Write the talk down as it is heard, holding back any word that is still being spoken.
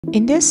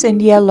In this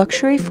India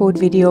luxury food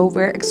video,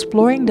 we're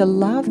exploring the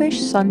lavish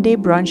Sunday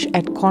brunch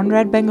at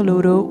Conrad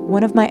Bengaluru,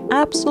 one of my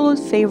absolute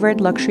favorite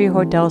luxury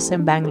hotels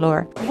in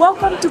Bangalore.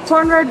 Welcome to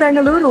Conrad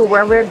Bengaluru,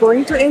 where we're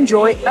going to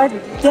enjoy a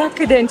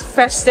decadent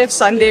festive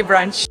Sunday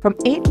brunch. From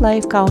 8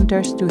 live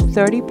counters to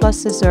 30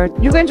 plus desserts,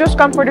 You can just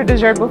come for the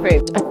dessert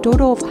buffet. a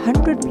total of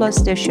 100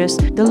 plus dishes,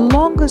 the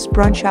longest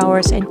brunch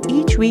hours, and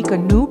each week a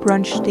new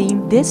brunch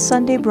theme, this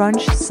Sunday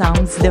brunch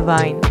sounds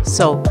divine.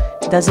 So,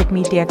 does it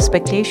meet the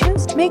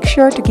expectations? Make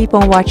sure to keep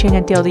on watching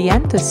until the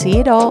end to see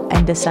it all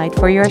and decide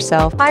for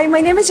yourself. Hi,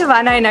 my name is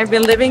Ivana and I've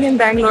been living in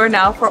Bangalore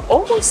now for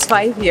almost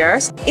 5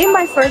 years. In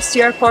my first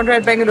year,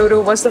 Conrad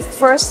Bengaluru was the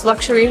first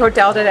luxury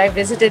hotel that I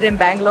visited in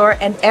Bangalore,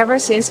 and ever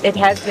since it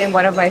has been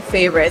one of my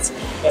favorites,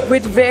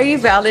 with very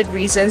valid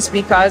reasons,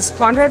 because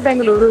Conrad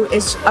Bengaluru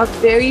is a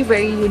very,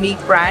 very unique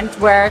brand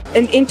where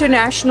an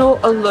international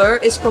allure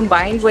is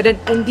combined with an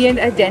Indian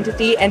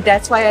identity, and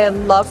that's why I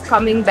love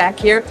coming back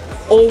here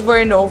over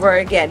and over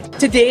again.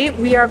 Today,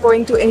 we are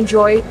going to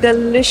enjoy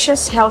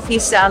delicious healthy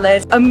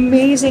salads,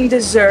 amazing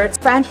desserts,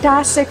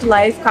 fantastic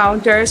live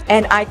counters,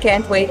 and I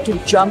can't wait to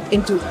jump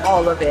into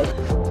all of it.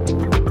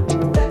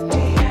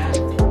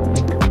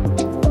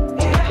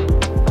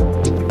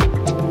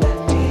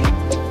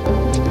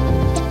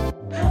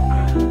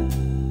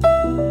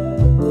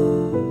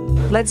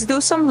 Let's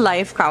do some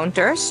live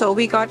counters. So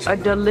we got a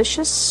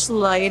delicious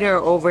slider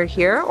over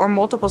here, or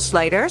multiple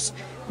sliders,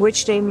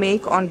 which they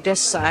make on this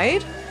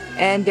side.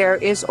 And there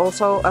is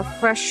also a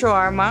fresh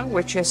shawarma,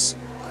 which is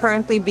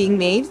currently being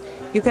made.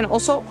 You can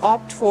also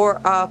opt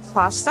for a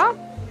pasta,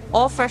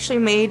 all freshly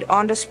made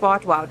on the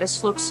spot. Wow,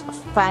 this looks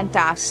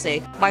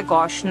fantastic. My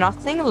gosh,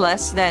 nothing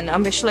less than a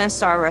Michelin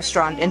star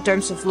restaurant in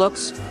terms of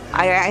looks.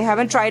 I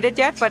haven't tried it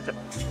yet, but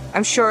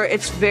I'm sure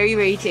it's very,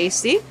 very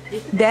tasty.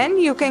 Then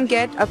you can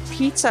get a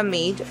pizza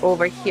made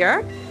over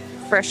here,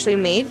 freshly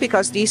made,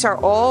 because these are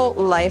all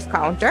live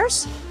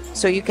counters.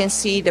 So you can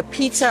see the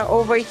pizza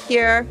over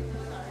here,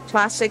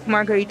 classic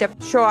margarita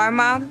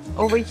shawarma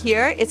over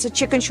here. It's a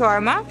chicken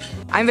shawarma.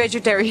 I'm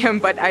vegetarian,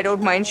 but I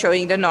don't mind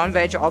showing the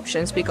non-veg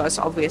options because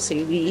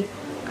obviously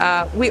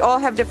we all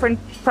have different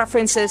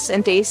preferences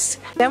and tastes.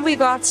 Then we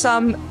got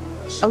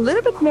a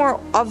little bit more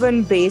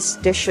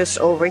oven-based dishes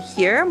over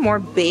here, more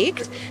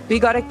baked. We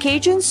got a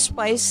Cajun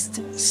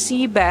spiced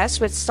sea bass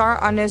with star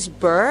anise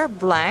beurre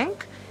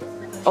blanc.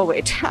 Oh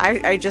wait,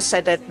 I just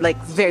said that like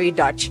very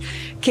Dutch.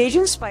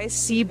 Cajun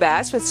spiced sea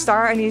bass with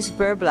star anise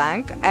beurre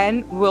blanc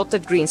and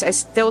wilted greens. I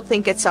still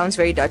think it sounds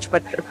very Dutch,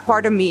 but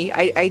pardon me,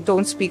 I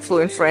don't speak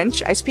fluent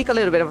French. I speak a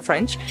little bit of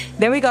French.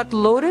 Then we got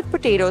loaded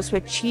potatoes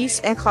with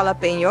cheese and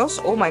jalapenos.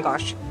 Oh my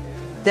gosh,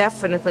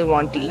 definitely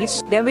want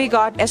these. Then we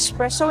got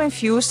espresso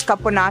infused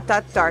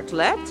caponata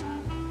tartlet.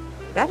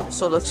 That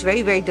also looks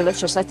very, very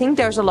delicious. I think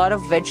there's a lot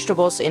of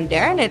vegetables in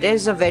there, and it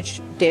is a veg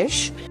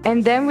dish.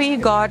 And then we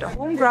got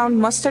home ground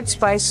mustard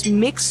spice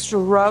mixed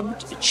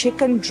rubbed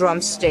chicken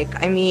drumstick.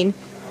 I mean,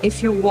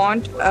 if you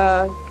want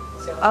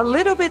a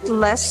little bit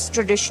less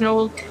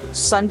traditional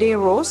Sunday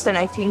roast, then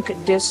I think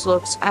this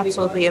looks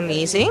absolutely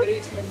amazing.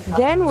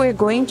 Then we're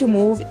going to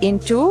move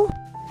into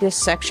this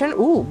section.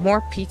 Ooh,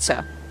 more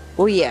pizza.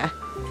 Oh yeah.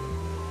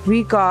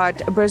 We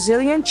got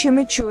Brazilian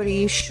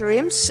chimichurri,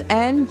 shrimps,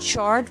 and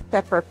charred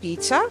pepper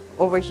pizza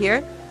over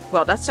here.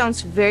 Well, that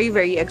sounds very,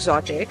 very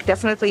exotic.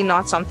 Definitely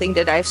not something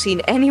that I've seen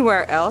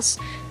anywhere else.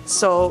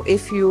 So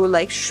if you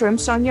like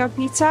shrimps on your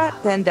pizza,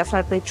 then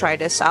definitely try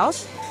this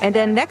out. And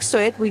then next to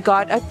it, we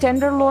got a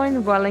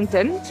tenderloin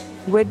Wellington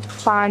with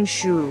pan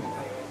jus.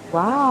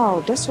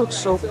 Wow, this looks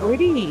so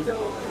pretty.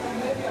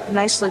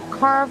 Nicely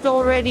carved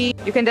already.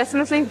 You can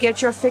definitely get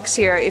your fix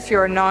here if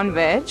you're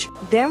non-veg.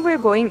 Then we're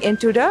going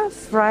into the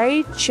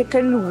fried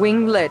chicken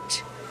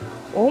winglet.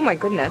 Oh my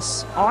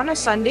goodness. On a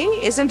Sunday,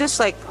 isn't this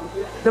like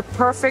the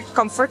perfect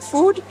comfort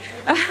food?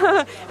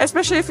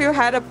 Especially if you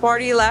had a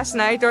party last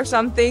night or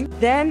something.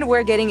 Then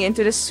we're getting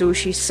into the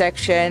sushi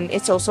section.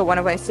 It's also one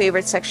of my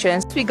favorite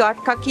sections. We got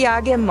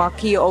kakiage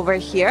maki over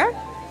here.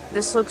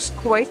 This looks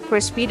quite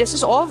crispy. This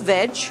is all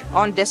veg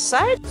on this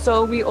side.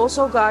 So we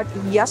also got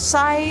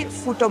yasai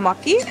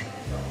futomaki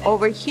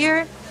over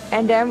here.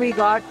 And then we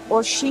got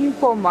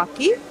oshinko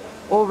maki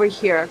over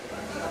here.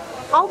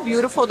 How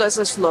beautiful does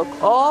this look?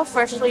 All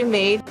freshly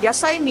made.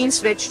 Yasai means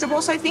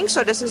vegetables, I think.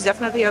 So this is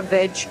definitely a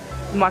veg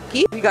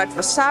maki. We got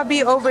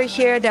wasabi over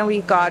here. Then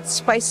we got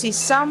spicy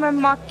salmon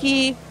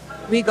maki.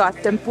 We got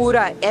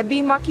tempura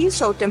ebi maki.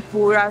 So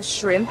tempura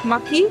shrimp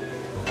maki.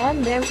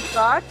 And then we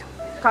got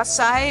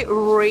Kasai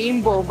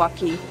Rainbow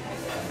Maki.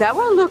 That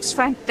one looks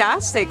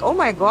fantastic. Oh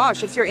my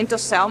gosh, if you're into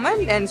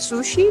salmon and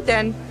sushi,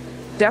 then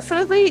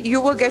definitely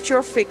you will get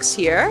your fix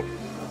here.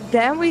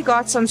 Then we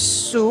got some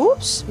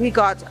soups. We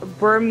got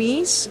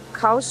Burmese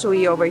cow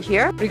sui over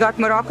here. We got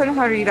Moroccan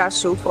harira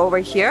soup over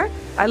here.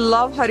 I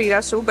love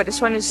harira soup, but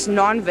this one is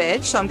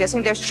non-veg, so I'm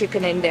guessing there's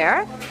chicken in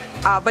there.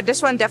 But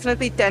this one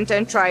definitely tend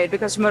and try it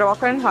because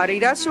Moroccan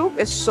harira soup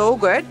is so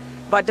good.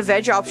 But the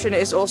veg option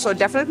is also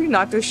definitely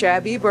not too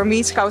shabby.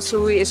 Burmese cow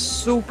sui is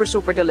super,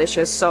 super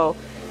delicious. So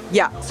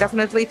Yeah,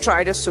 definitely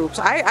try the soups.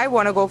 I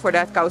want to go for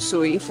that khao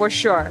sui for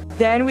sure.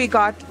 Then we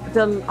got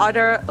the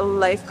other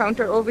life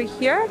counter over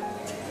here.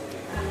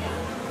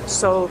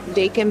 So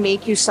they can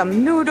make you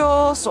some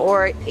noodles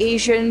or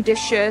Asian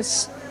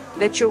dishes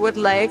that you would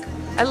like.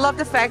 I love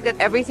the fact that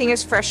everything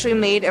is freshly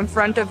made in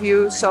front of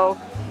you. So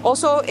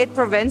also it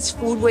prevents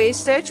food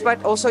wastage,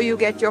 but also you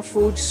get your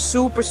food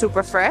super,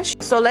 super fresh.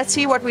 So let's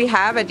see what we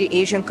have at the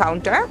Asian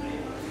counter.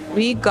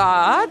 We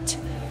got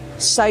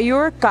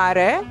sayur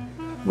kare,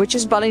 which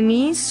is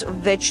Balinese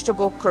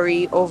vegetable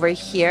curry over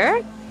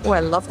here. Oh, I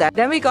love that.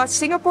 Then we got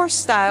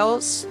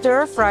Singapore-style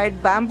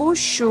stir-fried bamboo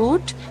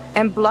shoot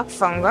and block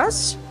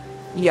fungus.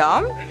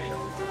 Yum.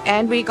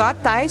 And we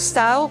got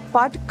Thai-style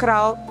pad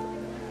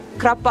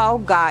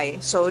krapao gai.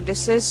 So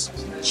this is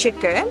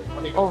chicken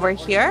over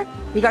here.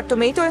 We got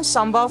tomato and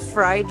sambal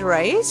fried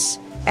rice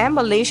and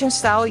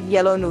Malaysian-style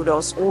yellow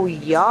noodles. Oh,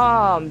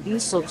 yum.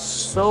 These look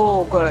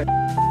so good.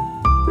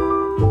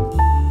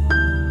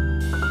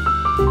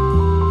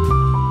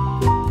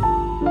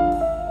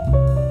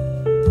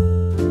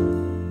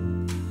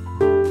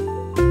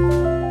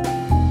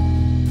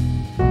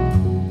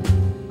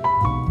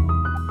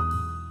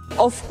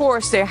 Of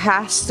course, there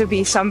has to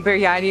be some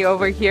biryani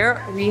over here.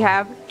 We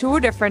have two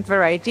different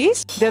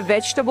varieties. The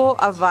vegetable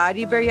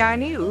avadi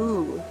biryani.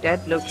 Ooh,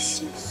 that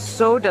looks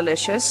so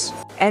delicious.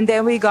 And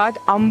then we got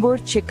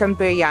ambur chicken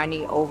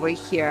biryani over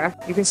here.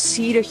 You can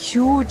see the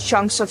huge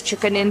chunks of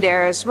chicken in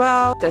there as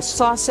well. The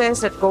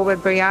sauces that go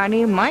with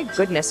biryani. My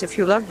goodness, if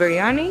you love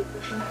biryani,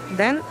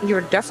 then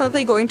you're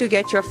definitely going to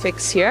get your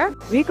fix here.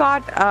 We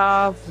got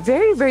a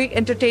very, very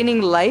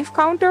entertaining live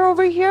counter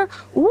over here.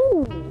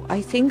 Ooh,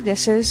 I think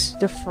this is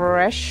the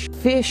fresh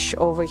fish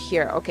over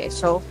here. Okay,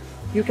 so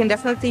you can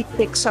definitely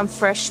pick some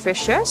fresh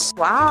fishes.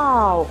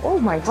 Wow, oh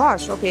my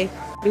gosh, okay.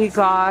 We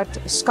got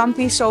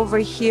scampis over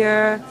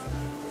here,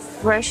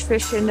 fresh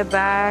fish in the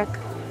back,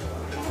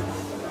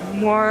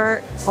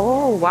 more,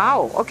 oh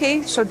wow.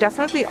 Okay, so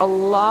definitely a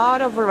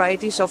lot of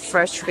varieties of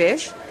fresh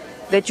fish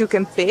that you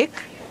can pick.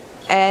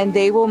 And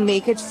they will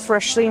make it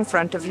freshly in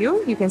front of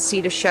you. You can see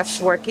the chefs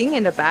working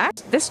in the back.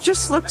 This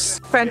just looks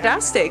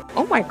fantastic.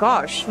 Oh my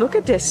gosh, look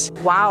at this.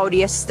 Wow,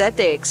 the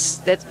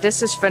aesthetics.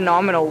 This is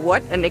phenomenal.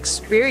 What an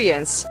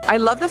experience. I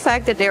love the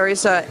fact that there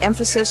is an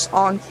emphasis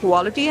on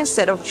quality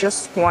instead of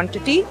just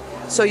quantity.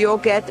 So you'll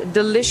get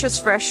delicious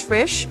fresh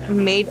fish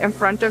made in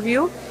front of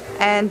you.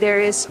 And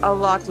there is a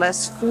lot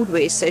less food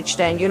wastage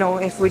than, you know,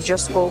 if we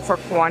just go for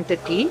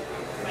quantity.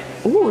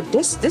 Ooh,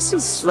 this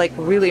is like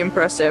really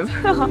impressive.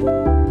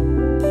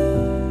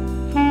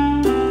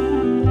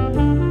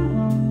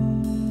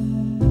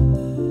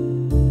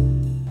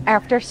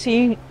 After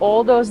seeing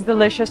all those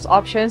delicious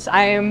options,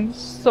 I am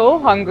so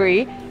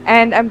hungry,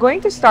 and I'm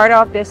going to start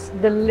off this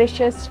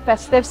delicious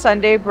festive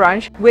Sunday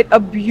brunch with a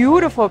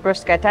beautiful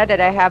bruschetta that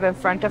I have in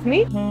front of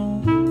me.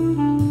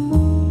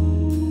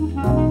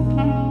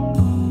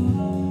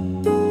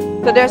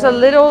 So there's a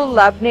little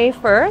labneh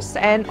first,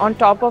 and on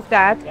top of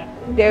that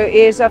there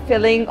is a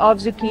filling of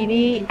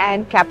zucchini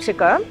and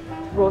capsicum,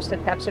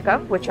 roasted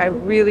capsicum, which I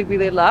really,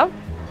 really love.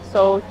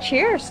 So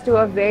cheers to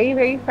a very,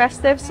 very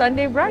festive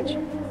Sunday brunch.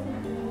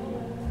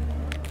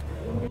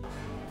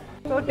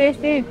 So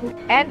tasty.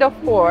 And of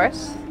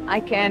course, I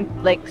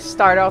can't like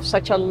start off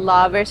such a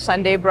lavish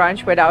Sunday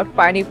brunch without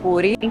pani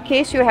puri. In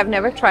case you have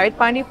never tried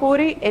pani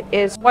puri, it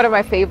is one of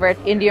my favorite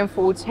Indian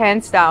foods,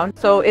 hands down.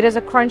 So it is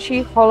a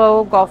crunchy,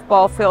 hollow golf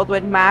ball filled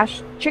with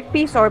mashed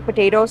chickpeas or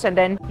potatoes, and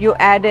then you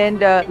add in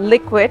the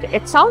liquid.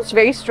 It sounds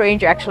very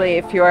strange actually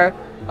if you're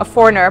a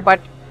foreigner, but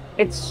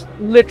it's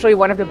literally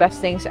one of the best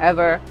things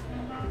ever.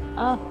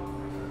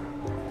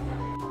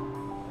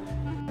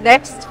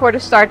 Next, for the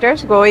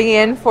starters, going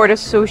in for the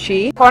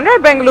sushi.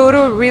 Conrad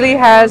Bengaluru really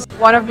has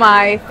one of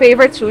my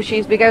favorite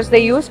sushis because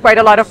they use quite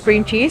a lot of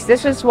cream cheese.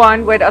 This is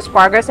one with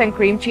asparagus and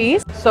cream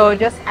cheese. So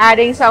just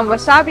adding some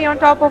wasabi on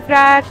top of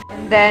that,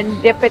 and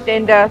then dip it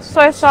in the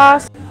soy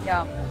sauce.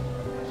 Yeah.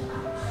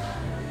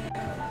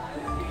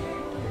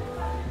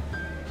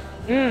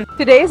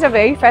 Today is a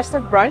very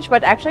festive brunch,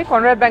 but actually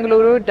Conrad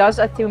Bengaluru does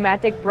a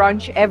thematic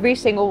brunch every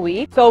single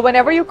week. So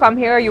whenever you come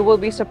here, you will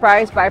be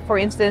surprised by, for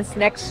instance,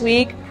 next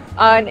week,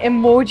 an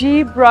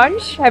emoji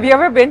brunch. Have you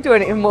ever been to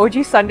an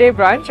emoji Sunday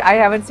brunch? I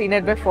haven't seen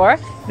it before.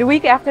 The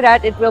week after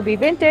that, it will be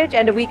vintage,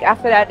 and the week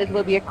after that, it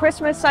will be a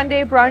Christmas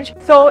Sunday brunch.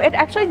 So it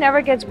actually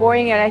never gets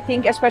boring, and I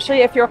think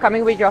especially if you're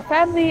coming with your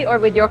family or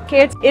with your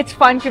kids, it's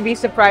fun to be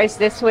surprised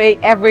this way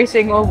every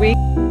single week.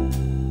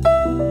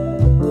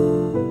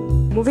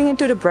 Moving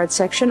into the bread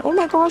section, oh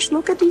my gosh,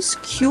 look at these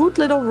cute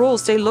little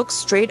rolls. They look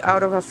straight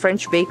out of a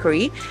French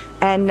bakery.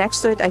 And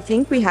next to it, I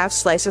think we have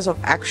slices of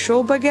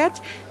actual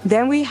baguette.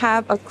 Then we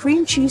have a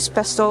cream cheese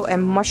pesto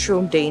and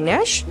mushroom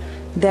Danish.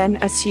 Then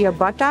a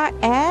ciabatta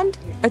and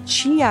a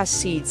chia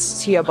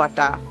seeds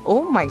ciabatta.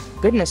 Oh my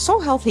goodness, so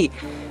healthy.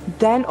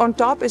 Then on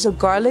top is a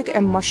garlic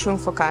and mushroom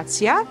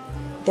focaccia.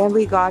 Then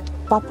we got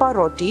papa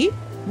roti.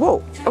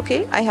 Whoa,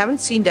 okay, I haven't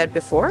seen that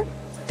before.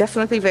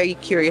 Definitely very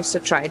curious to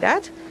try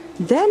that.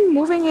 Then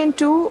moving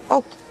into,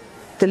 oh,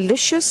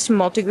 delicious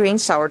multigrain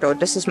sourdough.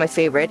 This is my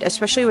favorite,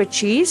 especially with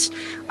cheese.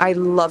 I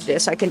love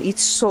this. I can eat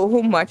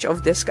so much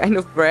of this kind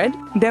of bread.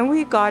 Then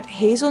we got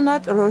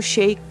hazelnut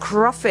rocher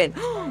cruffin.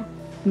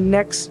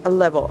 Next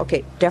level.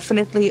 Okay,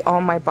 definitely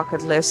on my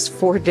bucket list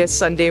for this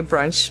Sunday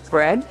brunch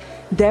bread.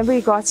 Then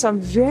we got some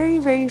very,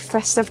 very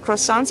festive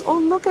croissants. Oh,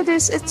 look at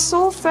this. It's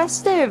so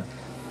festive.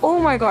 Oh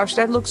my gosh,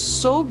 that looks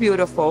so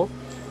beautiful.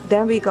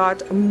 Then we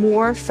got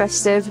more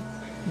festive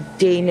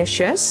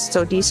danishes.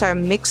 So these are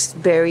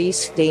mixed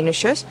berries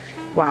danishes.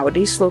 Wow,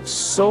 these look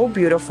so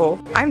beautiful.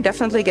 I'm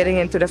definitely getting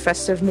into the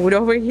festive mood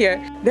over here.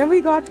 Then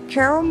we got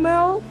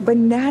caramel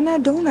banana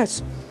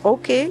donuts.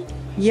 Okay,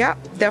 yeah,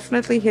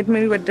 definitely hit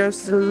me with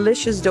those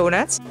delicious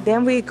donuts.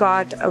 Then we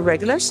got a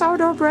regular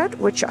sourdough bread,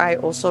 which I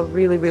also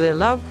really, really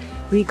love.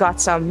 We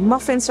got some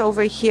muffins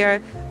over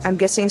here. I'm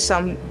guessing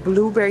some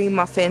blueberry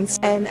muffins,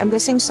 and I'm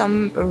guessing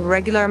some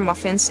regular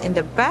muffins in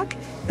the back.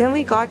 Then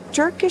we got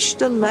Turkish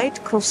Delight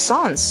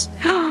croissants.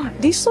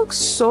 These look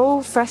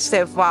so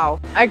festive. Wow.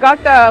 I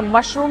got the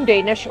mushroom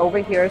Danish over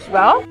here as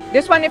well.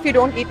 This one, if you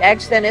don't eat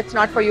eggs, then it's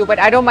not for you, but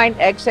I don't mind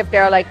eggs if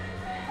they're like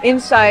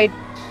inside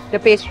the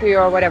pastry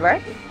or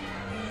whatever.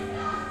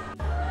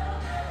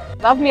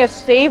 Love me a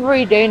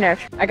savory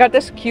Danish. I got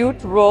this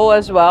cute roll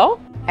as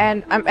well.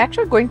 And I'm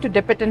actually going to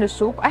dip it in the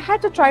soup. I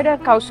had to try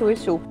the khao sui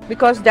soup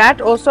because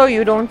that also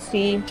you don't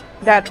see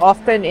that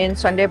often in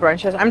Sunday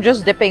brunches. I'm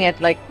just dipping it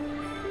like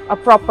a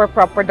proper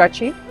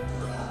Dutchie.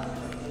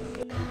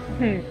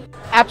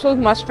 Absolute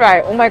must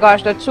try. Oh my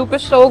gosh, that soup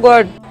is so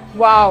good.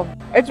 Wow.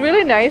 It's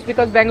really nice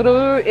because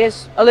Bengaluru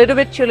is a little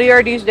bit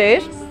chillier these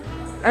days.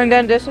 And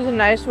then this is a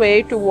nice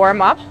way to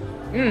warm up.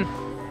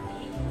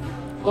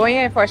 Going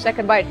in for a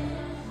second bite.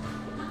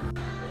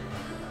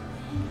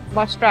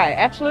 Must try.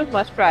 Absolute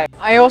must try.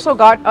 I also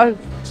got a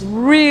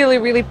really,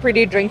 really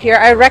pretty drink here.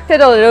 I wrecked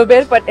it a little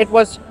bit, but it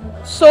was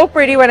so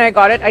pretty when I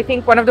got it. I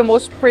think one of the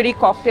most pretty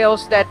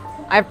cocktails that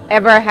I've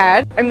ever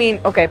had. I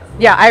mean, okay,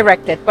 yeah, I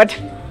wrecked it, but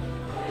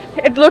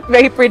it looked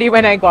very pretty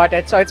when I got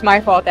it. So it's my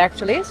fault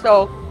actually.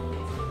 So,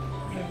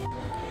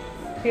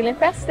 feeling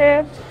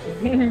festive.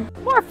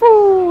 More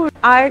food.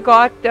 I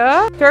got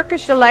the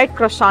Turkish Delight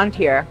croissant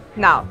here.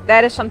 Now,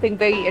 that is something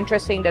very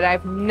interesting that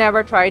I've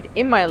never tried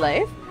in my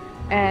life.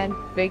 And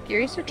very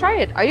curious to try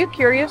it. Are you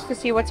curious to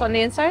see what's on the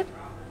inside?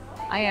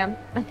 I am.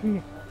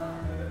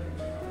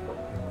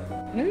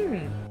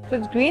 So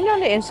it's green on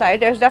the inside.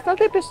 There's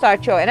definitely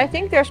pistachio, and I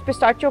think there's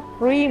pistachio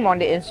cream on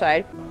the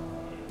inside.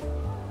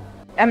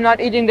 I'm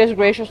not eating this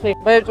graciously,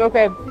 but it's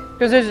okay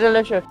because it's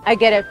delicious. I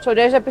get it. So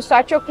there's a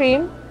pistachio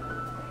cream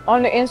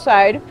on the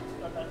inside,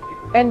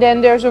 and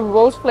then there's a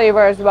rose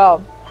flavor as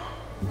well.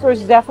 So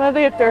it's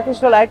definitely a Turkish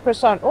Delight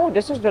croissant. Oh,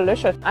 this is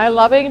delicious. I'm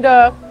loving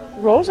the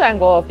rose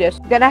angle of this.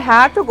 Then I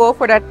had to go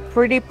for that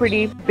pretty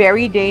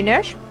berry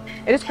Danish.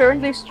 It is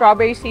currently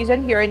strawberry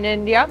season here in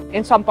India,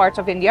 in some parts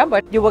of India,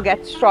 but you will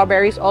get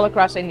strawberries all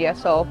across India.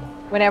 So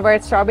whenever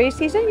it's strawberry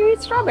season, you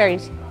eat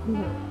strawberries.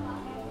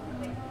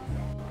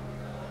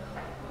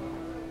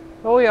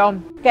 Oh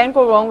yum. Can't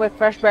go wrong with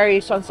fresh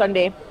berries on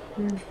Sunday.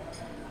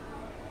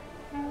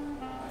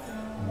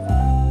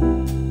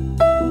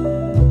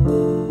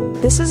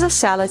 This is a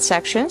salad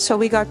section. So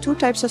we got two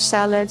types of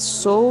salads,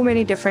 so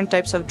many different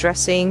types of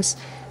dressings.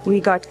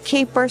 We got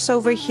capers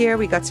over here.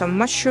 We got some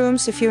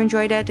mushrooms if you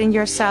enjoy that in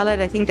your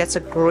salad. I think that's a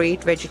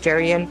great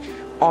vegetarian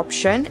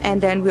option.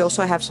 And then we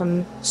also have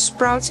some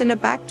sprouts in the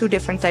back, two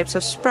different types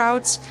of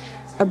sprouts.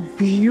 A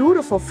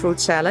beautiful fruit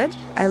salad.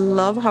 I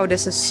love how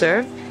this is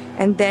served.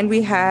 And then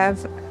we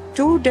have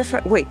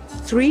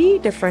three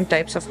different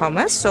types of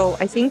hummus. So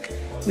I think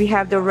we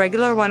have the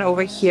regular one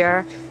over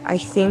here. I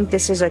think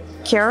this is a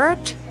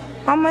carrot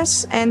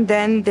hummus, and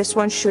then this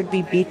one should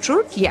be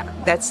beetroot. Yeah,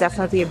 that's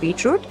definitely a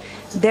beetroot.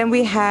 Then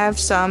we have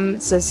some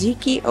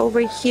tzatziki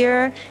over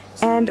here,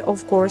 and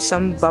of course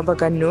some baba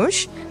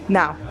ganoush.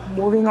 Now,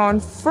 moving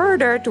on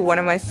further to one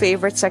of my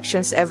favorite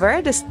sections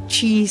ever, this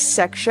cheese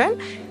section.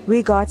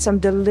 We got some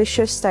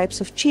delicious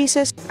types of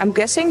cheeses. I'm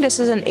guessing this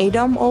is an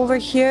Edam over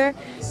here.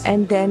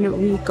 And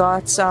then we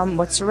got some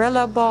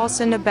mozzarella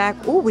balls in the back.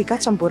 Oh, we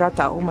got some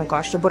burrata. Oh my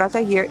gosh, the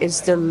burrata here is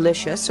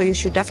delicious. So you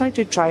should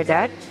definitely try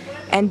that.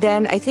 And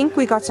then I think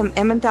we got some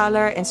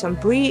Emmentaler and some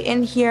brie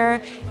in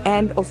here.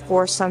 And of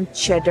course, some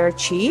cheddar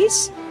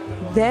cheese.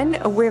 Then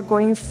we're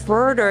going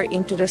further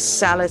into the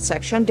salad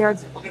section. There are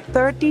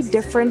 30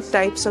 different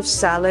types of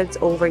salads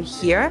over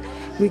here.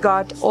 We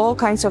got all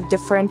kinds of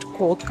different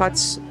cold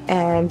cuts,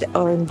 and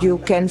you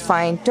can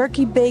find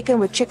turkey bacon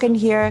with chicken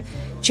here,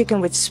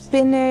 chicken with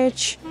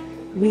spinach.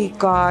 We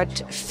got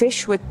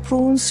fish with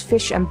prunes,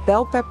 fish and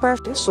bell pepper.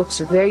 This looks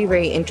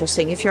very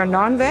interesting. If you're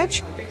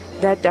non-veg,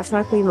 that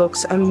definitely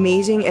looks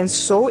amazing and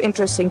so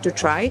interesting to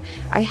try.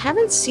 I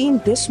haven't seen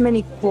this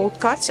many cold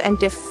cuts and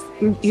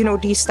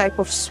these type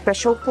of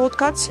special cold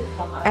cuts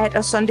at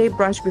a Sunday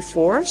brunch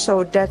before,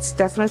 so that's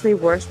definitely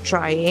worth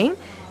trying.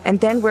 And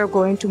then we're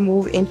going to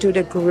move into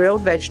the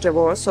grilled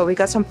vegetables. So we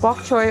got some bok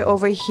choy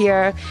over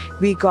here.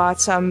 We got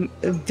some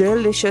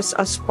delicious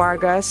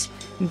asparagus.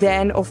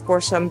 Then, of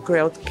course, some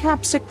grilled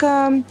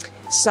capsicum,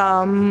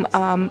 some,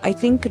 I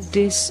think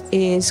this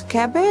is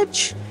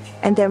cabbage.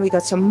 And then we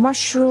got some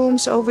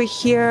mushrooms over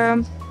here.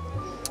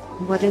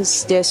 What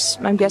is this?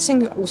 I'm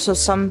guessing also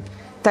some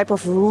type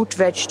of root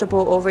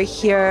vegetable over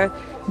here.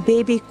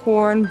 Baby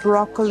corn,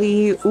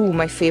 broccoli. Ooh,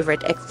 my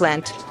favorite,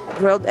 eggplant.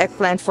 Grilled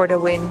eggplant for the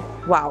win.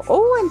 Wow.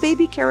 Oh, and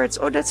baby carrots.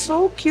 Oh, that's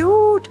so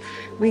cute.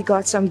 We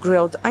got some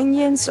grilled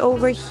onions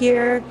over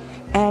here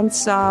and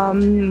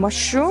some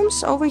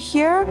mushrooms over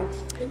here.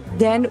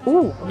 Then,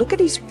 ooh, look at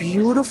these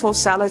beautiful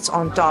salads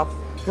on top.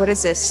 What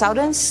is this?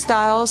 Southern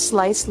style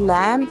sliced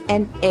lamb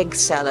and egg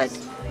salad.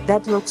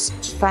 That looks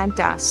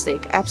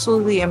fantastic.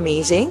 Absolutely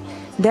amazing.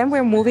 Then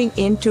we're moving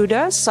into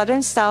the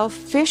Southern style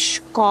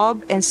fish,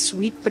 cob, and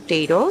sweet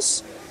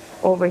potatoes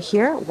over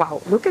here.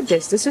 Wow, look at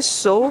this. This is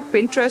so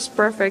Pinterest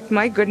perfect.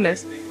 My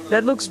goodness.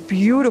 That looks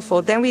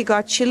beautiful. Then we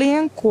got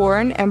Chilean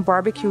corn and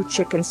barbecue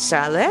chicken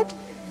salad.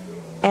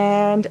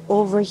 And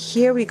over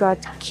here we got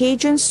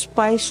Cajun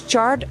spice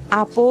charred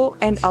apple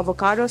and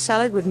avocado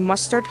salad with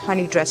mustard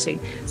honey dressing.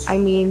 I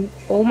mean,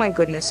 oh my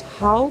goodness,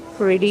 how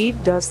pretty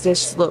does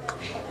this look?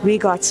 We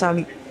got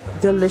some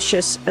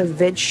delicious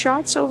veg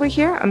shots over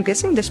here. I'm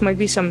guessing this might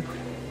be some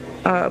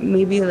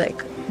maybe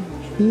like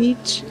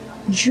beet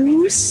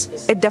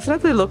juice. It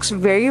definitely looks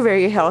very,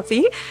 very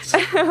healthy.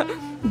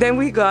 Then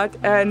we got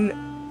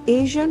an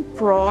Asian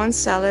prawn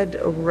salad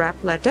wrap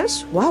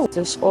lettuce. Wow,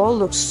 this all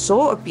looks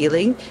so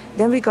appealing.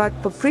 Then we got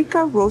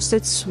paprika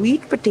roasted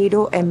sweet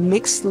potato and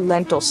mixed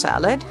lentil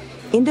salad.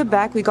 In the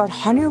back, we got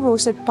honey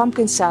roasted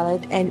pumpkin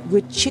salad and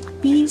with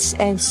chickpeas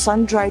and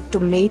sun-dried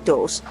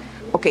tomatoes.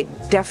 Okay,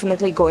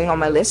 definitely going on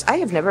my list. I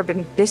have never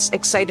been this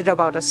excited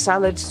about a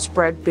salad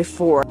spread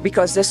before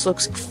because this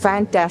looks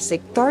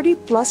fantastic. 30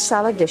 plus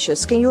salad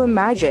dishes. Can you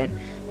imagine?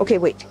 Okay,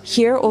 wait.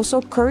 Here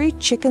also curry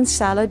chicken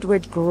salad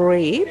with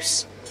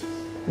grapes.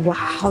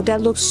 Wow,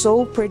 that looks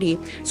so pretty.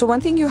 So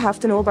one thing you have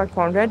to know about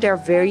Conrad, they're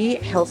very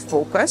health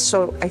focused.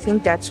 So I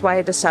think that's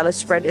why the salad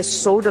spread is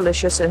so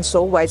delicious and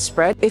so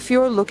widespread. If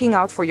you're looking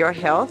out for your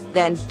health,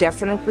 then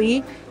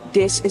definitely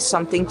this is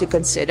something to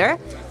consider.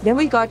 Then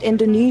we got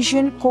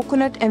Indonesian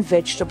coconut and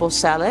vegetable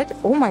salad.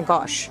 Oh my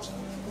gosh,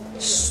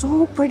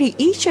 so pretty.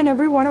 Each and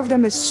every one of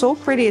them is so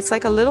pretty. It's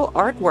like a little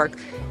artwork.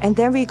 And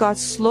then we got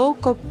slow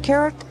cooked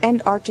carrot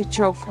and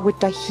artichoke with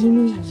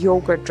tahini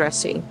yogurt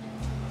dressing.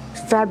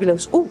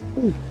 Fabulous. Oh,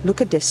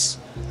 look at this.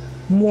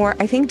 More,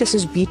 I think this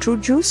is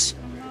beetroot juice.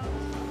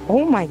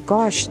 Oh my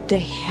gosh, the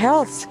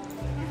health.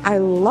 I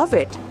love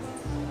it.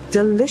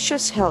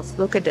 Delicious health.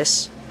 Look at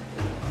this.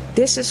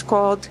 This is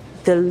called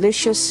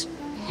delicious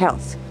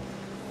health.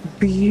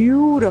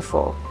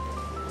 Beautiful.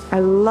 I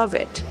love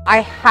it. I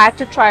had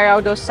to try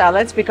out those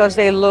salads because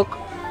they look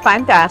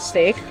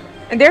fantastic.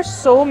 And there's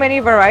so many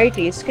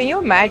varieties. Can you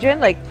imagine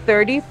like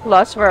 30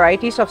 plus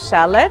varieties of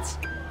salads?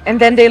 And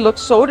then they look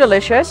so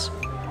delicious.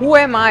 Who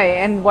am I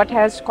and what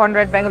has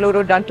Conrad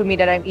Bengaluru done to me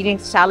that I'm eating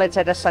salads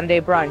at a Sunday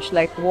brunch?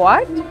 Like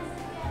what?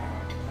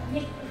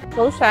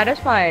 So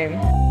satisfying.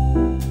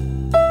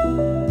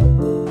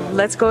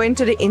 Let's go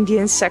into the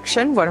Indian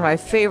section, one of my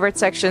favorite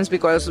sections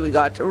because we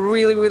got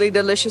really, really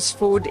delicious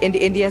food in the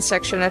Indian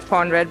section at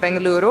Conrad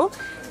Bengaluru.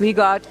 We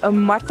got a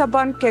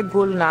martaban ke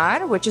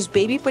gulnar, which is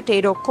baby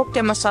potato cooked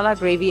in masala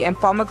gravy and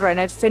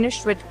pomegranate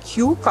finished with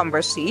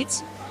cucumber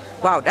seeds.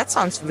 Wow, that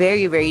sounds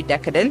very, very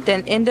decadent.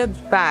 Then in the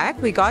back,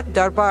 we got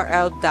darbar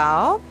al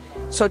dal.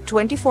 So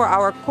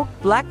 24-hour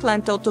cooked black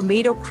lentil,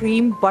 tomato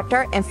cream,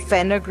 butter, and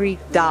fenugreek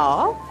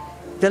dal.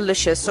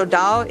 Delicious. So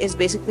dal is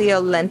basically a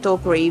lentil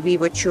gravy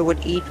which you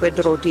would eat with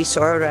rotis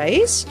or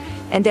rice.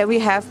 And then we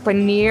have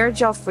paneer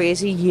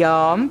jalfrezi,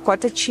 yum,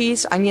 cottage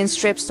cheese, onion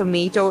strips,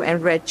 tomato,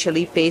 and red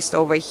chili paste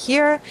over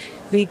here.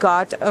 We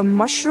got a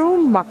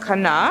mushroom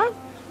makhana.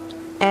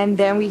 And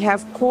then we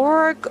have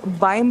korg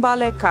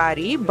baimbale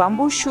curry,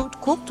 bamboo shoot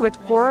cooked with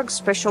korg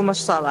special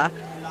masala.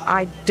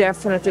 I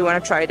definitely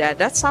want to try that.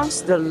 That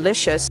sounds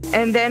delicious.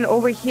 And then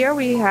over here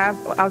we have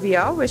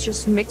avial, which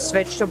is mixed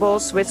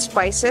vegetables with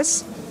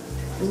spices.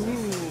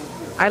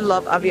 I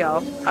love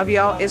avial.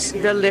 Avial is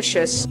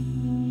delicious.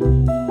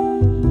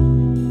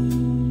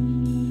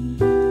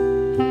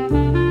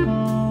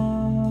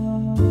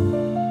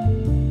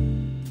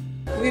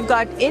 We've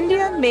got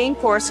Indian main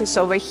courses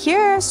over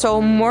here.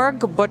 So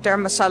murg butter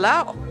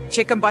masala,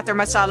 chicken butter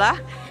masala,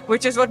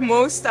 which is what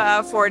most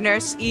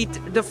foreigners eat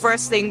the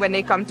first thing when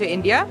they come to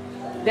India.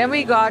 Then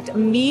we got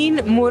meen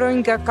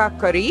murunga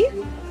curry.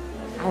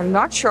 I'm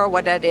not sure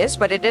what that is,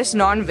 but it is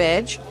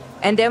non-veg.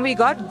 And then we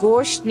got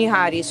gosht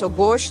nihari. So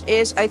gosht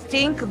is, I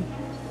think,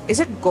 is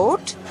it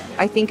goat?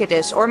 I think it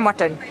is, or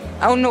mutton.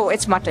 Oh no,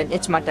 it's mutton,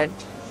 it's mutton.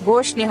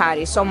 Gosht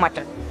nihari, so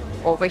mutton.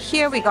 Over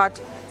here we got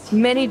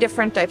many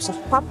different types of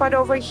papad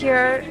over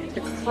here,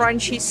 the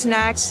crunchy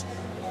snacks.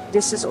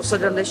 This is also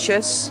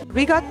delicious.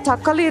 We got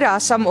takali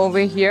rasam over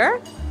here,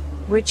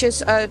 which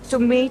is a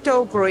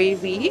tomato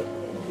gravy.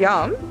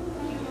 Yum.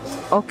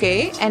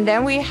 Okay, and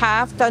then we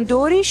have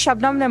tandoori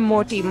shabnam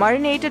moti,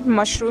 marinated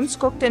mushrooms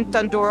cooked in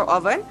tandoor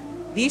oven.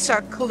 These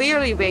are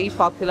clearly very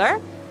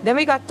popular. Then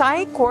we got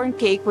Thai corn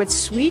cake with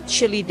sweet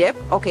chili dip.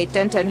 Okay,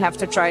 10 have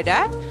to try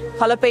that.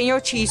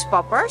 jalapeno cheese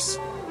poppers.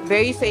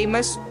 Very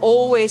famous,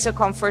 always a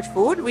comfort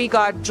food. We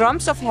got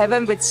drums of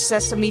heaven with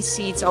sesame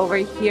seeds over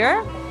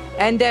here.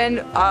 And then,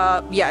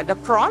 yeah, the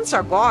prawns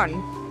are gone.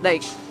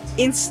 Like,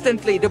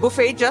 instantly. The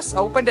buffet just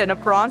opened and the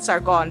prawns are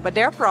gone. But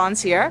there are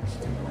prawns here.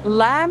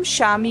 Lamb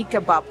shami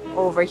kebab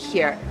over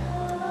here.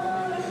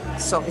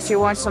 So if you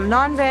want some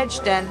non-veg,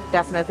 then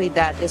definitely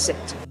that is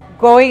it.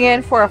 Going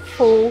in for a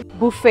full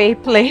buffet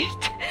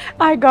plate.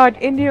 I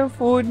got Indian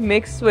food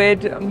mixed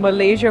with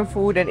Malaysian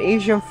food and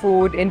Asian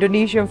food,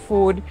 Indonesian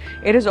food.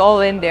 It is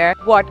all in there.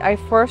 What I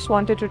first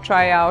wanted to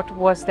try out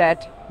was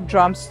that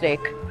drumstick,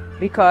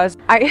 because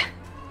I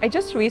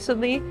just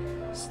recently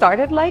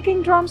started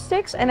liking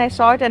drumsticks and I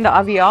saw it in the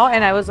avial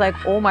and I was like,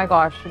 oh my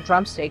gosh,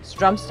 drumsticks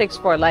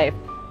for life.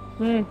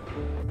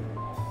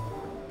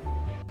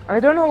 I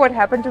don't know what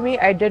happened to me.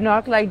 I did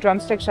not like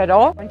drumsticks at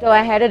all until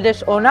I had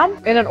this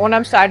onam in an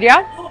onam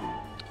sadhya,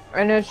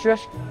 and it's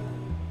just,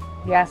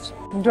 yes,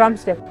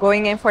 drumstick.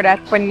 Going in for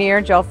that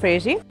paneer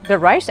jalfrezi. The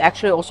rice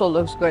actually also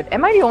looks good.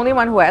 Am I the only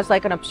one who has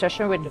like an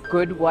obsession with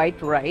good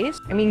white rice?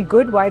 I mean,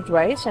 good white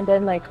rice and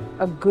then like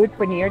a good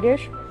paneer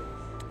dish.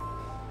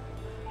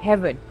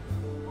 Heaven.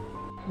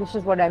 This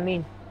is what I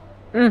mean.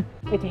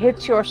 It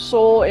hits your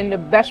soul in the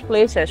best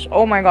places.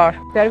 Oh my gosh,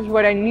 that is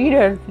what I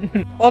needed.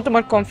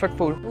 Ultimate comfort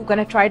food. I'm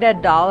gonna try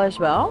that dal as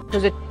well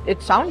because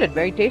it sounded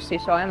very tasty.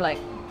 So I'm like,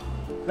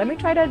 let me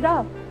try that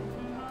dal.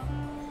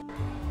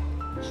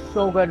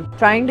 So good.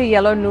 Trying the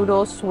yellow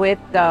noodles with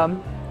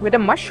the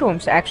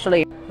mushrooms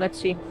actually. Let's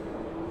see.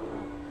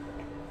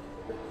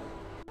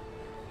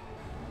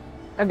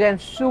 Again,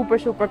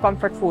 super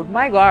comfort food.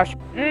 My gosh.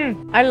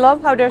 I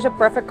love how there's a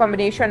perfect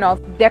combination of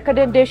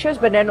decadent dishes,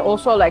 but then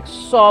also like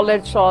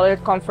solid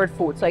comfort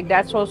foods. Like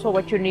that's also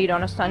what you need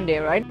on a Sunday,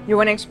 right? You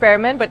want to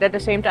experiment, but at the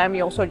same time,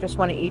 you also just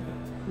want to eat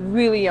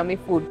really yummy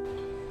food.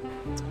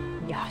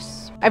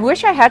 Yes. I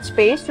wish I had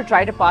space to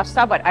try the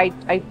pasta, but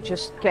I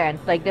just can't.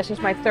 Like this is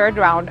my third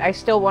round. I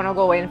still want to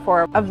go in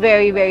for a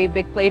very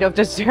big plate of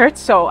dessert.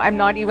 So I'm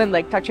not even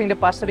like touching the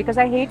pasta because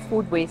I hate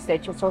food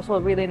wastage. It's also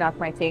really not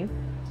my thing.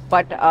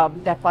 But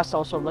that pasta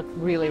also looked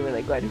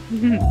really good.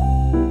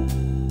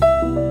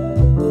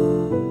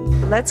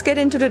 Let's get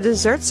into the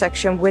dessert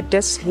section with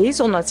this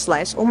hazelnut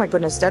slice. Oh my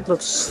goodness, that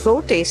looks so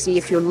tasty.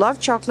 If you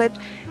love chocolate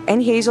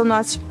and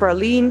hazelnuts,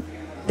 praline,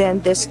 then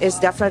this is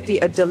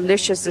definitely a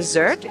delicious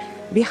dessert.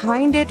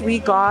 Behind it, we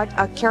got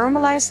a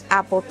caramelized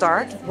apple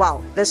tart.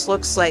 Wow, this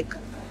looks like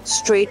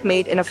straight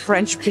made in a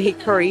French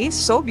bakery.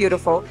 So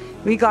beautiful.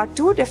 We got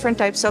two different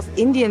types of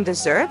Indian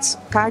desserts,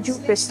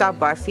 Kaju Pista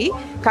Barfi.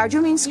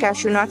 Kaju means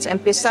cashew nuts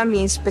and pista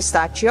means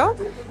pistachio.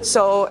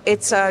 So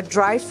it's a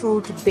dry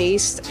fruit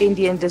based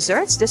Indian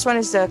desserts. This one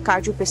is the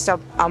Kaju Pista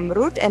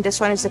Amrut and this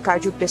one is the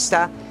Kaju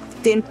Pista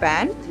Tin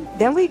Pan.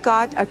 Then we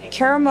got a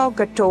caramel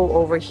gâteau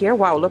over here.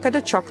 Wow, look at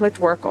the chocolate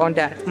work on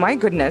that. My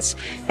goodness.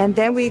 And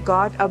then we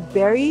got a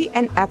berry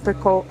and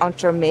apricot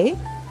entremet.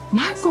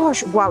 My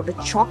gosh, wow, the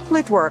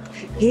chocolate work.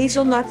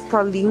 Hazelnut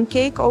praline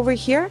cake over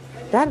here.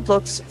 That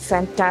looks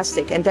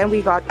fantastic. And then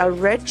we got a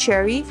red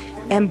cherry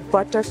and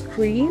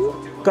buttercream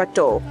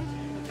gâteau.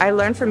 I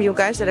learned from you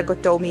guys that a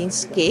gâteau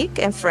means cake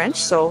in French.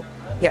 So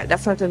yeah,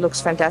 definitely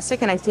looks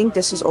fantastic. And I think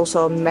this is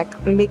also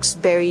a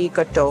mixed berry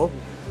gâteau.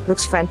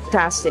 Looks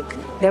fantastic.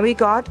 Then we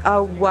got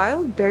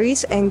wild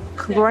berries and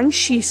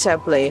crunchy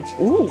sablé.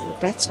 Ooh,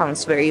 that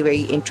sounds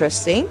very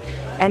interesting.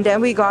 And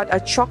then we got a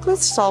chocolate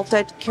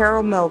salted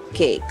caramel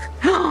cake.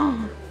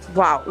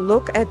 Wow,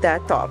 look at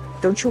that top.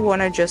 Don't you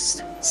want to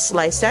just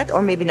slice that?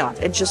 Or maybe not.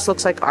 It just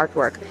looks like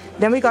artwork.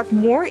 Then we got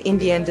more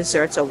Indian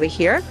desserts over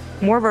here.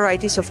 More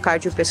varieties of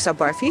Kaju Pista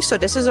Barfi. So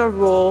this is a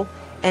roll.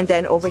 And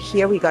then over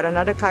here, we got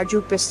another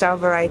Kaju Pista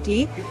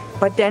variety.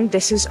 But then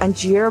this is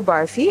Anjeer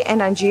Barfi.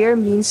 And Anjeer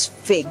means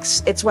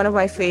figs. It's one of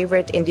my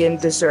favorite Indian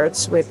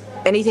desserts with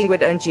anything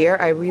with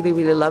Anjeer. I really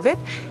love it.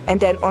 And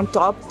then on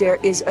top, there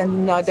is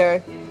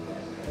another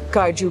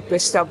Kaju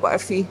Pista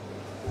Barfi.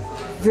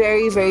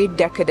 Very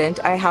decadent,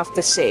 I have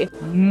to say.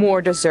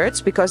 More desserts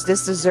because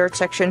this dessert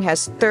section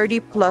has 30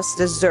 plus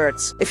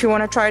desserts. If you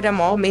want to try them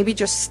all, maybe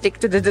just stick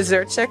to the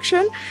dessert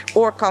section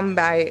or come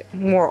by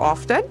more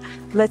often.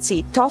 Let's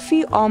see,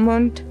 toffee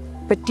almond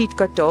petit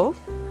gâteau.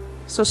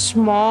 So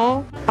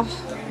small,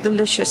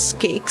 delicious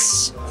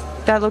cakes.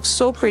 That looks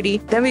so pretty.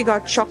 Then we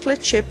got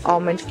chocolate chip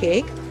almond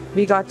cake.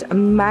 We got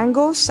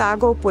mango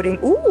sago pudding.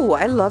 Ooh,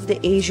 I love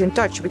the Asian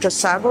touch because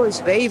sago is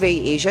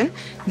very Asian.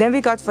 Then we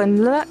got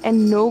vanilla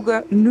and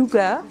nougat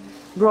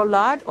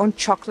roulade on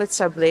chocolate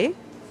sablé.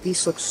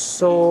 These look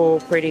so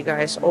pretty,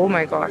 guys. Oh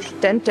my gosh.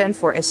 10/10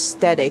 for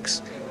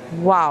aesthetics.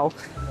 Wow.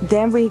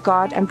 Then we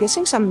got, I'm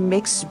guessing, some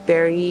mixed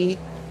berry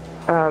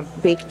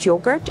baked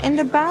yogurt in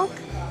the back.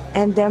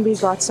 And then we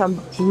got some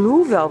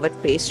blue velvet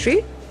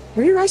pastry.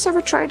 Have you guys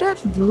ever tried that?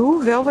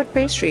 Blue velvet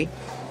pastry.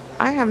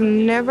 I have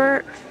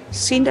never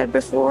seen that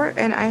before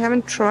and I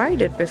haven't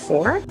tried it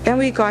before. Then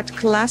we got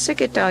classic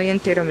Italian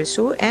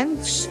tiramisu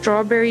and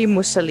strawberry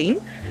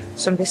mousseline.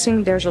 So I'm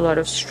guessing there's a lot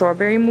of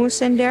strawberry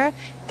mousse in there.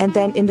 And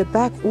then in the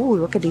back, ooh,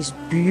 look at these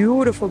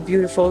beautiful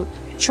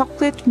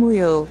chocolate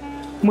mouille.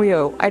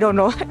 Muyo. I don't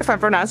know if I'm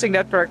pronouncing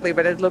that correctly,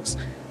 but it looks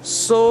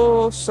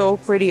so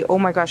pretty. Oh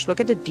my gosh, look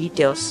at the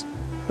details.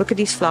 Look at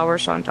these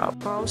flowers on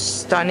top. How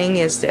stunning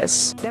is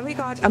this? Then we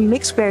got a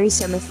mixed berry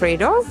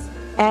semifredo.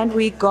 And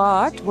we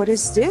got, what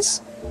is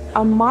this?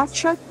 A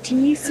matcha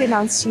tea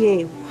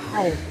financier.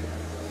 Wow.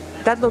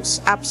 That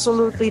looks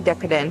absolutely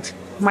decadent.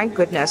 My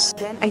goodness.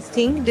 Then I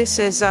think this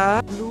is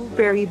a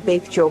blueberry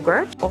baked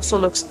yogurt. Also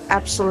looks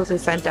absolutely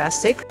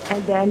fantastic.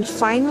 And then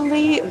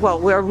finally, well,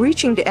 we're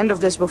reaching the end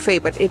of this buffet,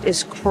 but it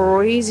is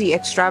crazy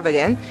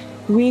extravagant.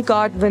 We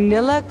got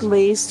vanilla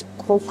glazed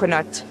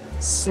coconut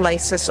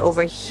slices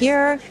over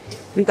here.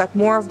 We got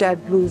more of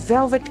that blue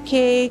velvet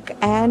cake,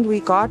 and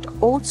we got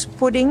oats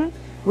pudding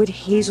with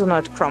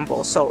hazelnut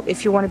crumble. So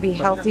if you want to be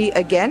healthy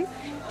again,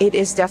 it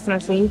is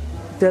definitely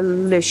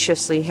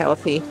deliciously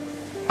healthy.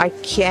 I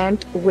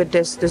can't with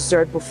this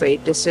dessert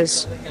buffet. This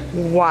is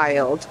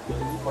wild.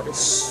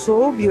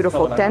 So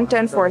beautiful.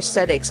 10/10 for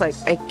aesthetics. Like,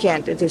 I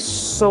can't. It is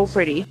so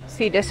pretty.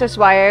 See, this is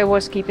why I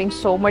was keeping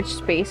so much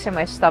space in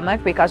my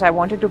stomach, because I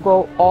wanted to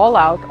go all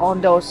out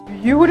on those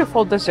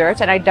beautiful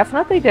desserts, and I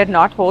definitely did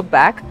not hold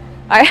back.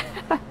 I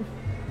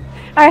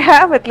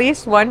have at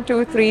least 1,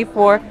 2, 3,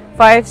 4,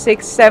 5,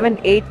 6, 7,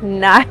 8,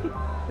 9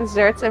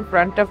 desserts in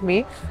front of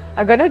me.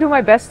 I'm gonna do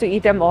my best to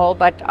eat them all,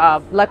 but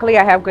luckily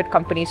I have good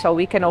company, so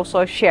we can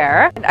also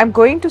share. And I'm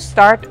going to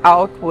start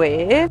out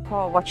with,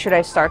 oh, what should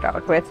I start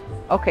out with?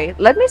 Okay,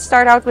 let me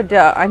start out with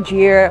the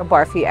Anjeer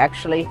Barfi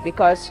actually,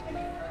 because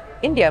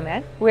India,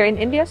 man. We're in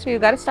India, so you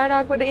gotta start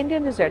out with the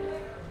Indian dessert.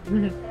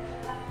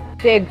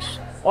 Figs.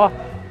 Oh,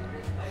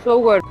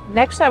 so good.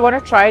 Next, I want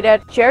to try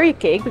that cherry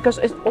cake, because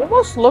it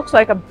almost looks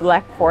like a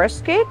Black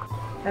Forest cake.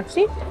 Let's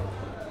see.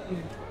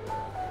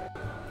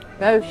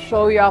 That is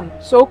so yum.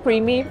 So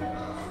creamy,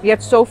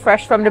 yet so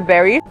fresh from the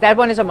berries. That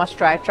one is a must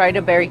try. Try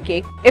the berry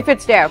cake if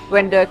it's there,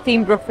 when the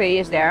themed buffet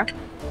is there.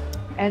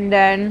 And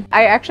then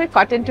I actually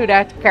cut into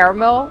that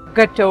caramel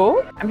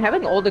gâteau. I'm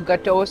having all the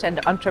gâteaux and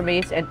the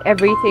entremets and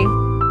everything.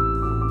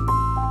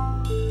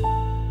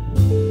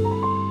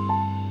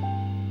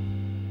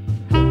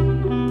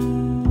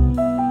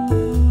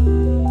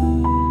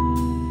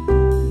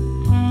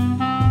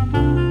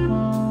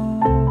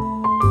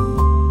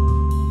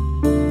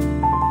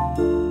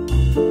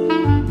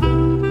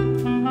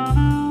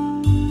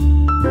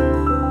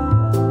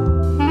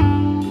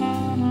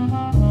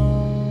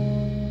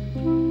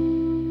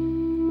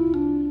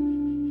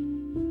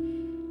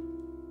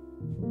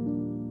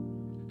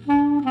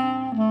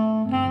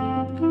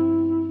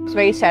 It's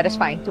very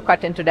satisfying to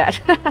cut into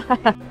that.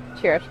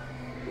 Cheers.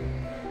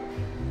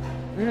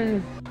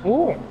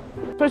 Ooh.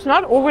 So it's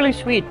not overly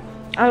sweet.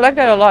 I like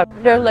that a lot.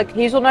 There's like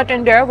hazelnut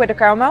in there with the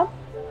caramel.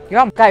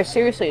 Yum. Guys,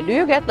 seriously, do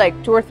you get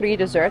like 2 or 3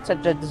 desserts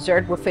at the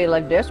dessert buffet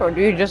like this, or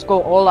do you just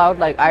go all out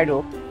like I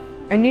do?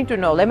 I need to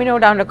know. Let me know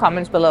down in the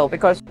comments below,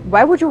 because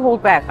why would you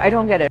hold back? I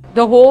don't get it.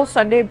 The whole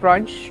Sunday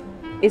brunch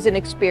is an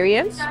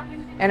experience,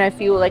 and I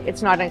feel like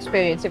it's not an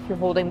experience if you're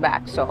holding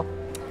back. So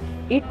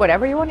eat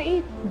whatever you want to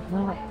eat.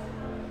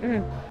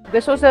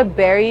 This was a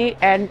berry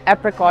and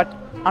apricot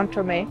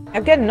entremet.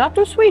 Again, not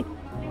too sweet.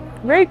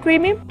 Very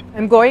creamy.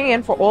 I'm going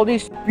in for all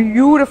these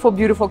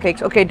beautiful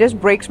cakes. Okay, this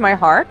breaks my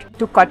heart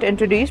to cut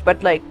into these,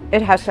 but like,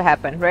 it has to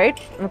happen, right?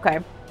 Okay,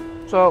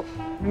 so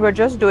we're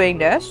just doing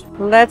this.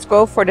 Let's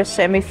go for the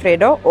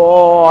semifredo.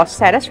 Oh,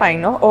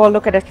 satisfying, no? Oh,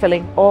 look at that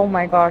filling. Oh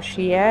my gosh,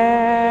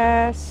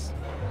 yes.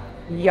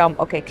 Yum.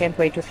 Okay, can't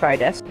wait to try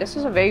this. This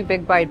is a very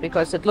big bite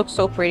because it looks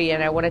so pretty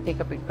and I want to take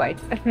a big bite.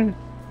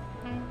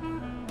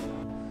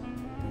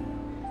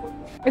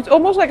 It's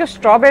almost like a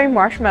strawberry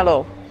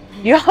marshmallow.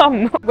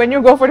 Yum! When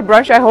you go for the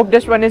brunch, I hope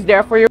this one is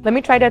there for you. Let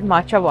me try that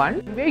matcha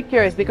one. I'm very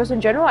curious because in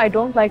general, I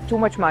don't like too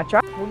much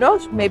matcha. Who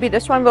knows? Maybe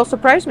this one will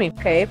surprise me.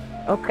 Okay,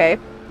 okay.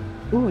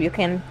 Ooh, you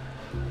can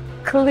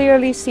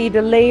clearly see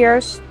the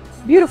layers.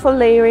 Beautiful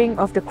layering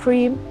of the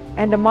cream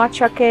and the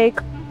matcha cake.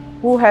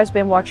 Who has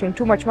been watching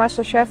too much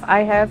MasterChef?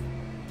 I have.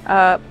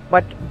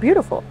 But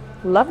beautiful.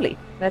 Lovely.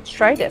 Let's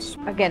try this.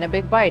 Again, a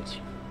big bite.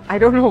 I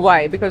don't know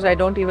why, because I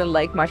don't even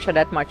like matcha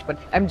that much, but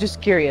I'm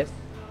just curious.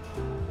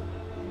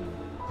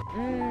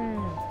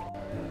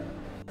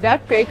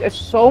 That cake is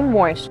so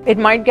moist. It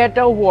might get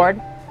the award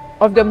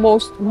of the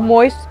most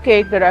moist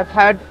cake that I've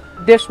had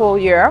this whole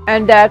year,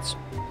 and that's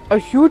a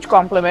huge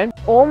compliment.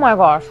 Oh my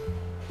gosh.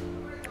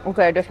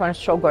 Okay, this one is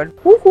so good.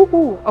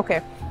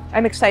 Okay,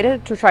 I'm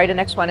excited to try the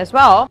next one as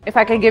well. If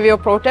I can give you a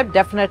pro tip,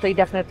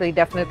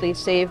 definitely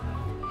save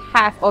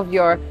half of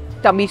your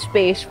tummy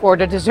space for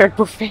the dessert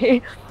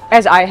buffet.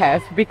 As I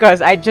have,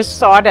 because I just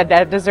saw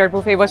that dessert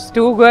buffet was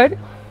too good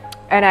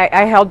and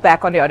I held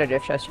back on the other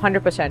dishes.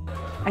 100%.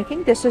 I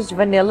think this is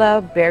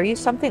vanilla berry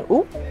something.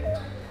 Ooh,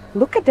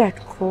 look at that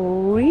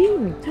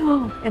cream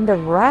and the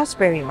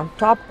raspberry on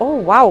top. Oh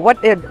wow, what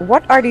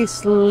are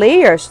these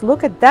layers?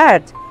 Look at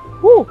that.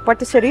 Ooh,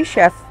 patisserie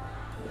chef.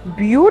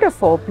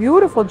 Beautiful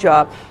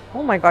job.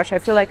 Oh my gosh, I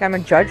feel like I'm a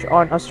judge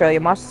on Australia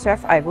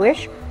MasterChef. I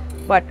wish,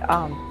 but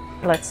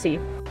let's see.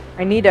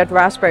 I need that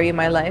raspberry in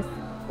my life.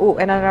 Oh,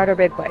 and another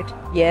big bite.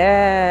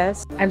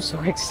 Yes, I'm so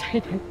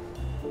excited.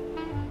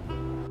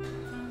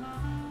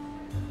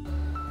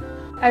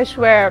 I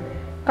swear,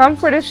 come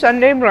for the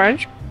Sunday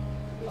brunch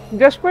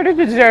just for the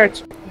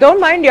desserts. Don't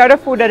mind the other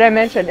food that I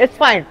mentioned. It's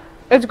fine.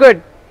 It's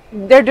good.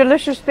 There are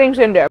delicious things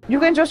in there. You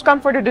can just come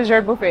for the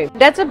dessert buffet.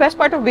 That's the best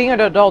part of being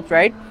an adult,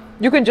 right?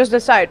 You can just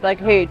decide, like,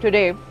 hey,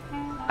 today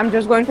I'm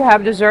just going to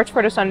have desserts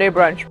for the Sunday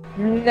brunch.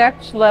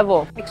 Next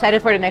level.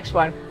 Excited for the next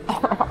one.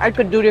 I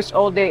could do this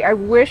all day. I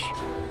wish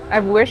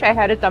I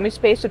had a tummy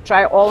space to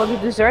try all of the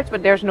desserts,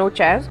 but there's no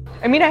chance.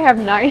 I mean, I have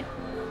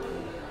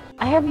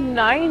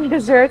 9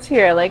 desserts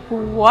here. Like,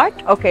 what?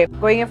 Okay,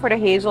 going in for the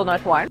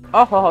hazelnut one.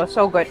 Oh,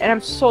 so good. And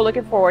I'm so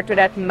looking forward to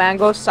that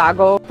mango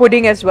sago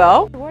pudding as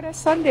well. What a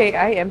Sunday.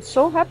 I am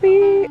so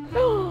happy.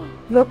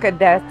 Look at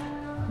that.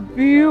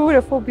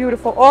 Beautiful,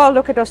 beautiful. Oh,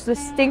 look at those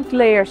distinct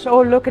layers.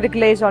 Oh, look at the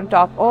glaze on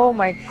top. Oh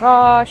my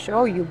gosh.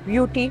 Oh, you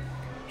beauty.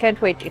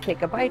 Can't wait to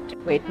take a bite.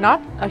 Wait,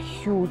 not a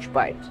huge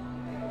bite.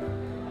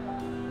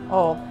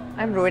 Oh,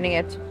 I'm ruining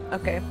it.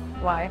 Okay,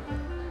 why?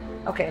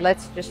 Okay,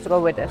 let's just go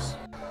with this.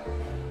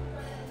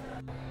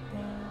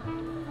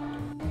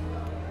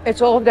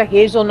 It's all of the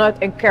hazelnut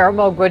and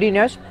caramel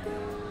goodiness.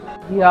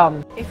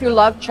 Yum. If you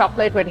love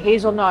chocolate with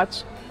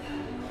hazelnuts,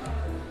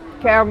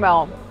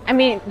 caramel, I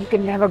mean, you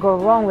can never go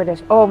wrong with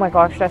this. Oh my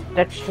gosh,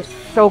 that's just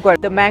so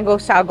good. The mango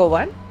sago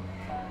one.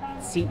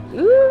 See,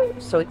 ooh,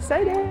 so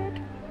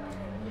excited.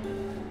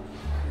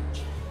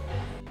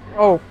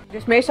 Oh,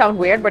 this may sound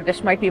weird, but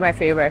this might be my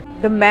favorite.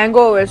 The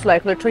mango is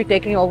like literally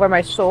taking over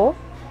my soul.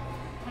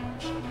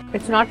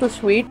 It's not too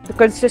sweet. The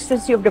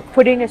consistency of the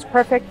pudding is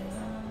perfect.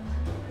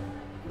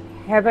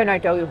 Heaven, I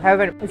tell you,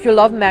 heaven. If you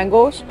love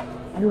mangoes,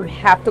 you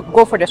have to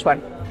go for this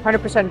one.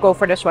 100% go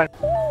for this one.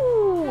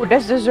 Ooh,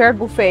 this dessert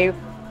buffet,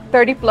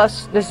 30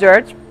 plus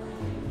desserts.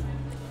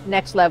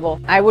 Next level.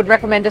 I would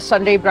recommend the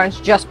Sunday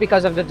brunch just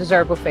because of the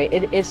dessert buffet.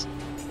 It is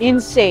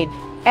insane.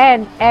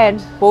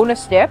 And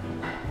bonus tip,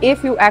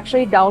 if you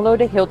actually download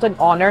the Hilton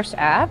Honors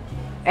app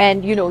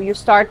and you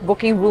start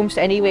booking rooms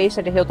anyways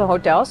at the Hilton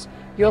hotels,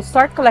 you'll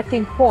start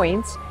collecting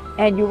points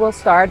and you will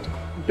start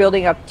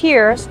building up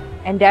tiers,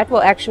 and that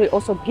will actually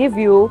also give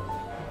you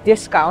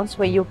discounts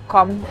when you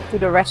come to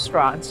the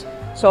restaurants.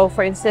 So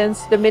for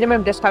instance, the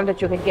minimum discount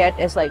that you can get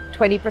is like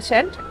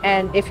 20%,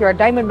 and if you're a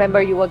Diamond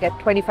member, you will get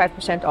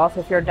 25% off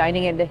if you're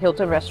dining in the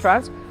Hilton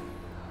restaurants.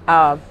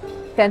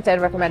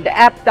 10/10 recommend. The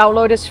app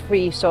download is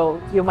free,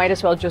 so you might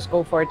as well just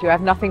go for it. You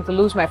have nothing to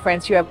lose, my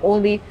friends. You have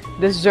only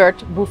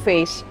dessert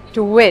buffets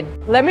to win.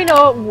 Let me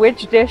know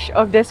which dish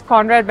of this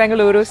Conrad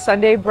Bengaluru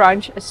Sunday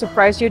brunch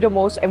surprised you the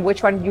most and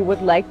which one you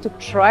would like to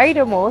try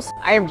the most.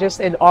 I am just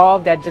in awe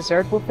of that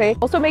dessert buffet.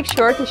 Also, make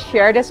sure to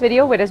share this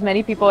video with as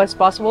many people as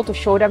possible to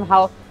show them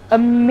how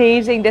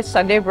amazing this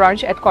Sunday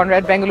brunch at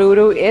Conrad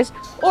Bengaluru is,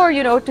 or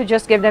to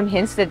just give them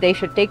hints that they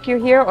should take you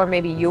here, or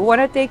maybe you want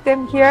to take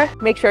them here.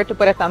 Make sure to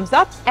put a thumbs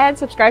up and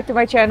subscribe to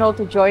my channel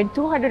to join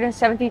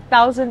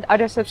 270,000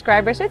 other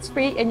subscribers. It's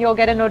free and you'll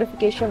get a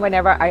notification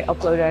whenever I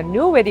upload a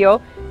new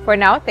video. For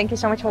now, thank you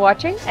so much for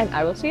watching, and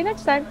I will see you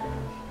next time.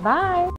 Bye.